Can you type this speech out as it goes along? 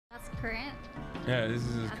current? Yeah, this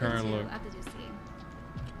is his current look. I have to do C.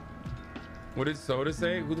 What did Soda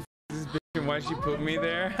say? Who the f is this bitch and why she put me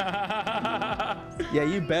there? Yeah,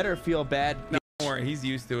 you better feel bad. No, don't worry, he's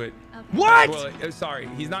used to it. Okay. What? Well, sorry,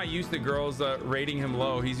 he's not used to girls rating him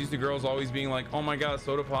low. He's used to girls always being like, "Oh my God,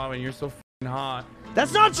 Sodapoppin, you're so f***ing hot."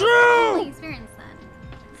 That's not true. Humbling experience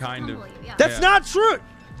then. Kind of. Humble you, yeah. That's not true.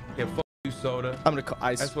 Yeah, fuck you, Soda. I'm gonna call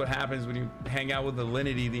ice. That's what happens when you hang out with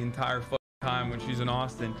Alinity the entire fucking time when she's in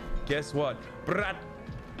Austin. Guess what? Brat.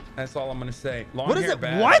 That's all I'm gonna say. Long What is hair it?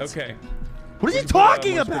 bad. What? Okay. What are you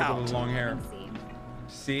talking What's critical about? with long hair. C.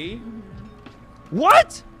 See?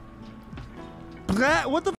 What?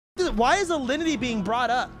 What the? Why is Alinity being brought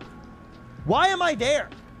up? Why am I there?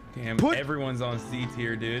 Damn, everyone's on C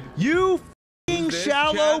tier, dude. You f***ing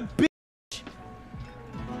shallow bitch.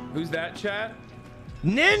 Who's that, chat?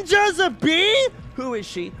 Ninja's a bee? Who is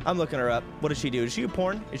she? I'm looking her up. What does she do? Is she a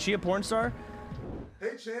porn? Is she a porn star?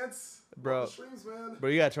 Hey, Chance. Bro, Streams, man. bro,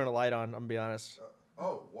 you gotta turn the light on. I'm gonna be honest.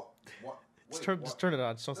 Oh, what? Just turn it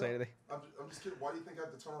on. Just don't say anything. I'm just kidding. Why do you think I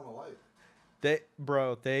have to turn on the light? They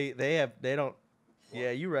don't.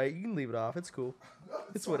 Yeah, you're right. You can leave it off. It's cool. No,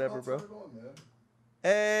 It's whatever, I'll bro. turn it on, man.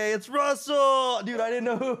 Hey, it's Russell. Dude, I didn't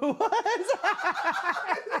know who it was.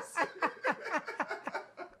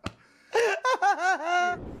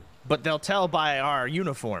 But they'll tell by our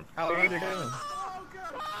uniform. How are you doing?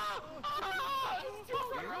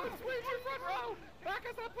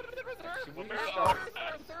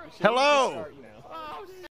 Hello.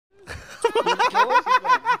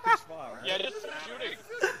 Yeah, just shooting.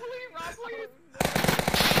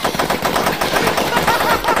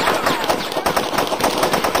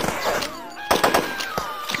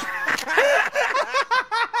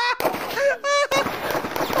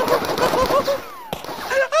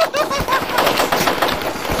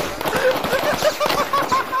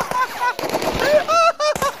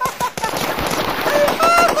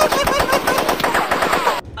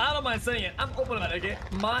 I don't mind saying it. I'm open about it, okay?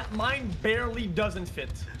 Mine barely doesn't fit.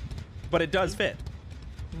 But it does fit.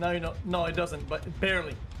 No, no, it doesn't. But it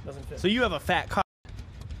barely doesn't fit. So you have a fat cock.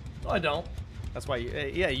 No, I don't. That's why you,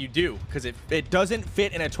 yeah, you do. Because it doesn't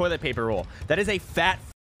fit in a toilet paper roll. That is a fat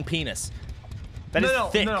penis. That is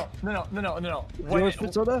thick. No.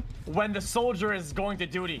 When the soldier is going to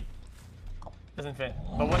duty, doesn't fit.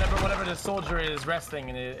 But whenever the soldier is resting,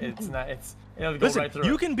 and it'll go Listen, right through.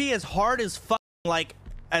 you can be as hard as like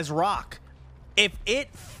as rock. If it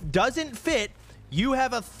doesn't fit, you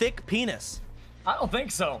have a thick penis. I don't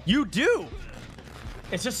think so. You do.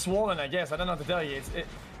 It's just swollen, I guess. I don't know what to tell you.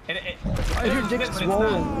 Your dick's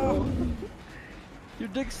swollen. Your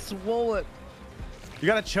dick's swollen. You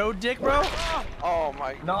got a chode dick, bro? Oh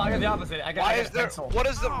my. No, I got the opposite. I got a pencil. What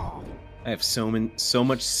is the? I have so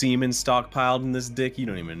much semen stockpiled in this dick, you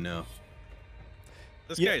don't even know.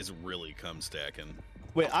 This guy is really cum stacking.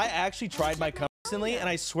 Wait, I actually tried my cum recently, and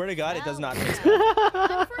I swear to God, it does not taste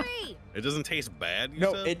bad. It doesn't taste bad, you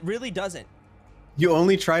No, said? it really doesn't. You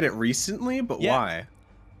only tried it recently, but Yeah. why?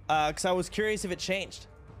 Because I was curious if it changed.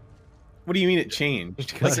 What do you mean it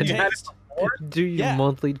changed? Like the taste. Do your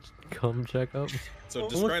monthly cum checkup? So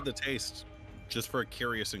describe the taste, just for a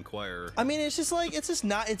curious inquirer. I mean, it's just like it's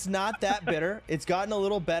not that bitter. It's gotten a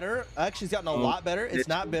little better. Actually, it's gotten a lot better. It's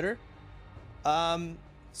not bitter.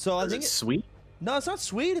 So I think it's sweet. No, it's not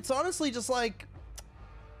sweet. It's honestly just like,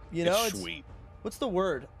 you know, It's sweet. What's the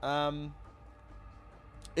word?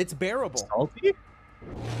 It's bearable. Salty?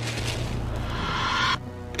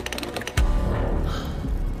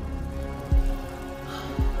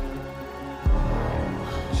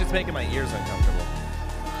 It's just making my ears uncomfortable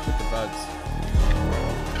with the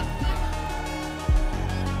bugs.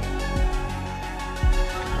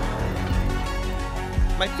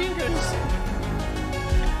 My fingers.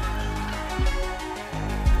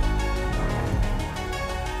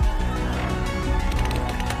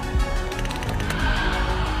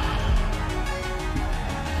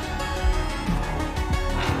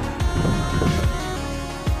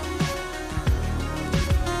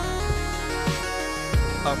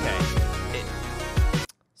 Okay.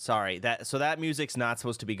 Sorry, that music's not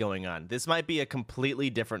supposed to be going on. This might be a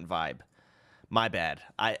completely different vibe. My bad.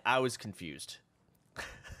 I was confused.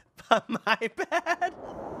 My bad.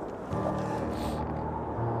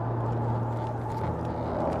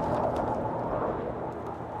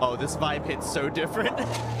 Oh, this vibe hits so different. You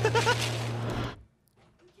can't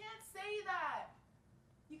say that.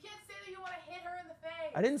 You can't say that you want to hit her in the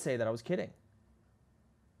face. I didn't say that. I was kidding.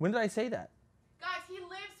 When did I say that? Guys, he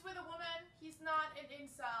lives with a woman. He's not an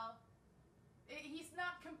incel. He's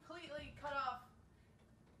not completely cut off.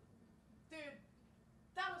 Dude,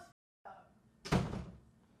 that was f***ed up.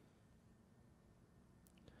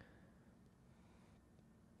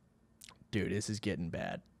 Dude, this is getting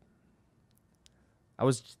bad. I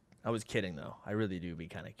was kidding though. I really do be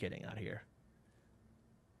kind of kidding out here.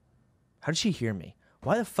 How did she hear me?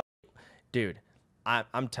 Why the fuck? Dude,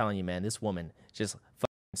 I'm telling you, man, this woman just fucking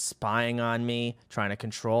spying on me, trying to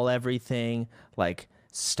control everything. Like,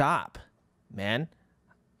 stop, man.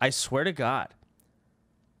 I swear to God.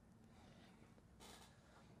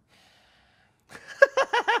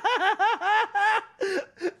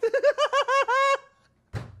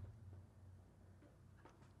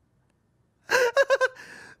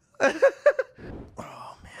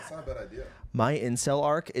 Oh man, That's not a bad idea. my incel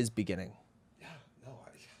arc is beginning. Yeah, no,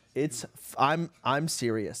 It's I'm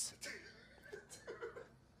serious.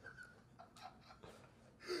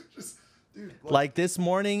 just, dude. Like this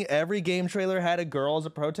morning, every game trailer had a girl as a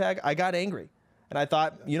pro tag. I got angry, and I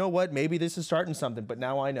thought, you know what? Maybe this is starting something. But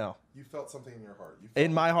now I know. You felt something in your heart. You felt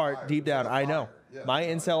In my heart, fire. deep It was down, like a I know. fire. Yeah, My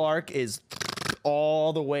no, incel arc is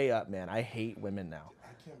all the way up, man. I hate women now. I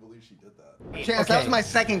can't believe she did that. Chance, that was my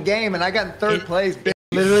second game, and I got in third place. Bitch.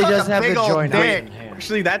 Literally Suck just a have big to old join dick.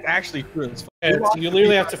 Actually, that's actually true. You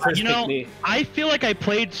literally have to first You pick know, me. I feel like I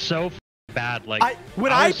played so bad. Like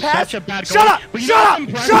When I I was pass, such a bad shut goalie, up, but you shut know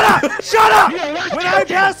up, what's shut impressive? up, shut up. You know what? When I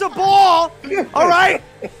pass a ball, all right,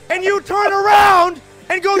 and you turn around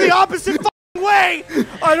and go the opposite fucking way,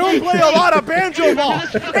 I don't play a lot of banjo ball.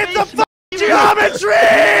 It's the fucking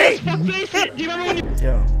geometry. Do you remember when you?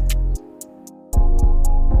 Yeah.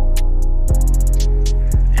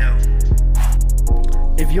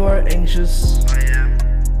 If you are anxious,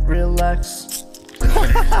 relax.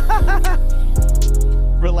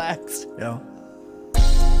 Relax. Yeah.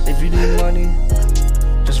 If you need money,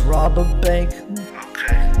 just rob a bank.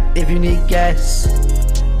 If you need gas,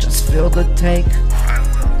 just fill the tank.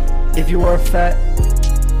 If you are fat,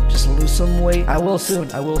 just lose some weight. I will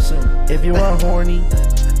soon, I will soon. If you are horny,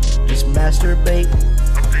 just masturbate.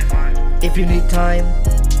 If you need time,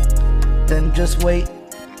 then just wait.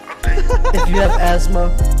 If you have asthma,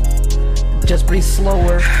 just breathe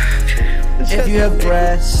slower. If you have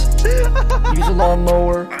grass, use a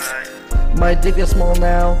lawnmower. My dick is small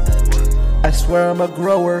now, I swear I'm a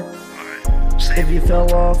grower. If you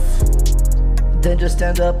fell off, then just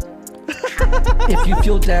stand up. If you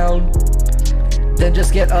feel down, then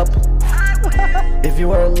just get up. If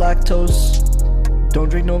you are lactose, don't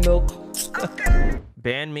drink no milk.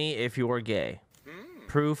 Ban me if you are gay.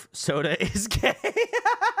 Proof soda is gay.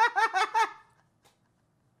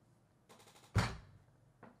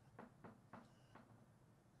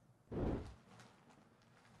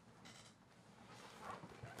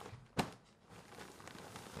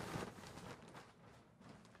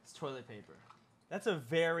 It's toilet paper. That's a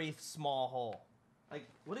very small hole. Like,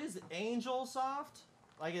 what is it? Angel soft?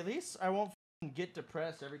 Like, at least I won't get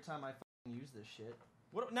depressed every time I use this shit.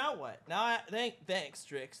 What now? What now? Thanks,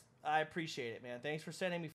 Strix. I appreciate it, man. Thanks for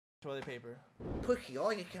sending me toilet paper. Pushy all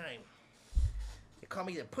the time. They call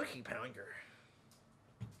me the pushy pounder.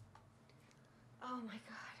 Oh my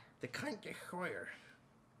god. The cunt destroyer.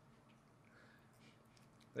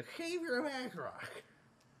 The savior of Azeroth.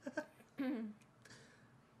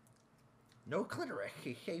 No clitoris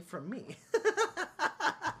is safe from me.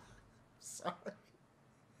 Sorry.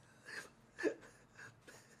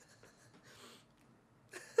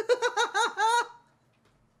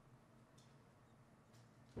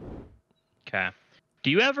 Okay. Do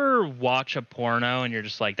you ever watch a porno and you're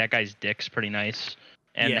just like, that guy's dick's pretty nice?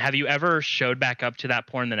 And Yeah. have you ever showed back up to that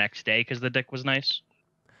porn the next day because the dick was nice?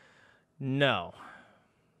 No.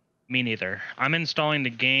 Me neither. I'm installing the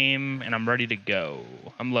game and I'm ready to go.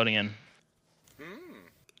 I'm loading in.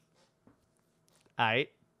 Aight.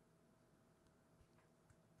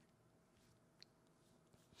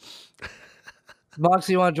 Mox,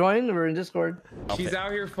 you want to join? We're in Discord. She's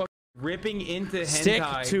out here fucking ripping into hentai. Stick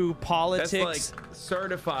to politics. That's like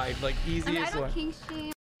certified, like easiest way.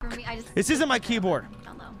 This isn't my keyboard.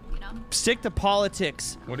 Stick to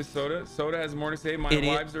politics. What is Soda? Soda has more to say. My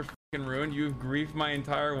Idiot. lives are fucking ruined. You've griefed my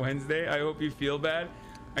entire Wednesday. I hope you feel bad.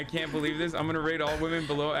 I can't believe this. I'm gonna rate all women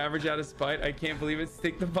below average out of spite. I can't believe it.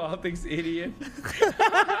 Stick to politics, idiot.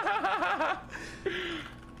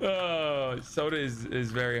 Oh, Soda is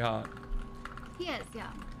very hot. He is, yeah.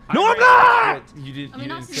 No, I'm not! You did. I mean, You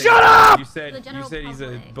not didn't to say Shut that. up! You said he's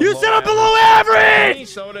a. You said I'm below To me, average!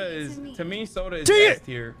 Soda is. To me, Soda is To you- S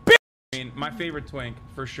tier. I mean, my favorite twink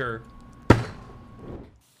for sure.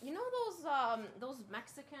 You know those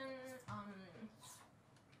Mexican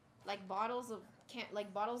like bottles of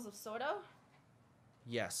bottles of soda?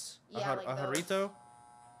 Yes. Yeah, like a those. jarrito?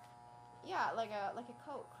 Yeah, like a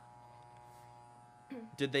Coke.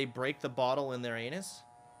 Did they break the bottle in their anus?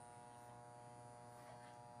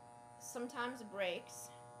 Sometimes it breaks.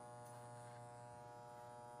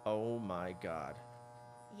 Oh my god.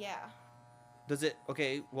 Yeah. Does it?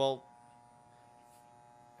 Okay, well.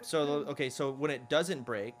 So okay, so when it doesn't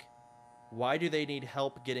break, why do they need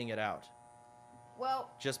help getting it out? Well,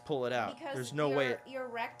 just pull it out. Because There's no way. Your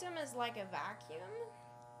rectum is like a vacuum,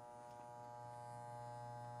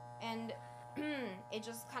 and it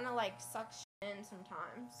just kind of like sucks shit in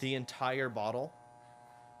sometimes. The entire bottle?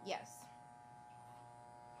 Yes.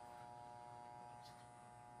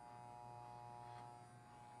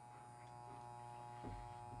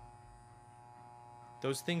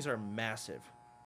 Those things are massive.